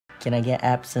Can I get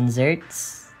apps and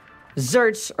zerts?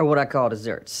 Zerts are what I call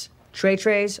desserts.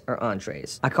 Trays are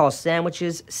entrees. I call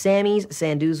sandwiches Sammy's,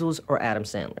 Sandoozles, or Adam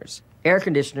Sandler's. Air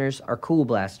conditioners are cool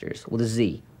blasters with a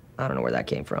Z. I don't know where that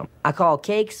came from. I call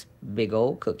cakes big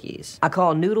old cookies. I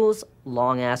call noodles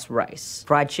long-ass rice.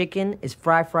 Fried chicken is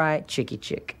fry chicky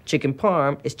chick. Chicken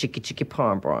parm is chicky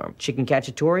parm parm. Chicken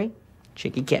cacciatore,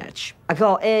 chicky catch. I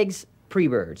call eggs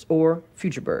pre-birds or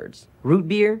future birds. Root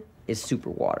beer is super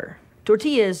water.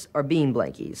 Tortillas are bean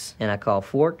blankies. And I call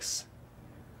forks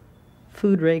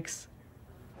food rakes.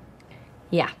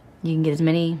 Yeah, you can get as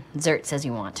many zerts as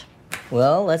you want.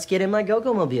 Well, let's get in my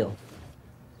Go-Go mobile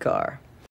car.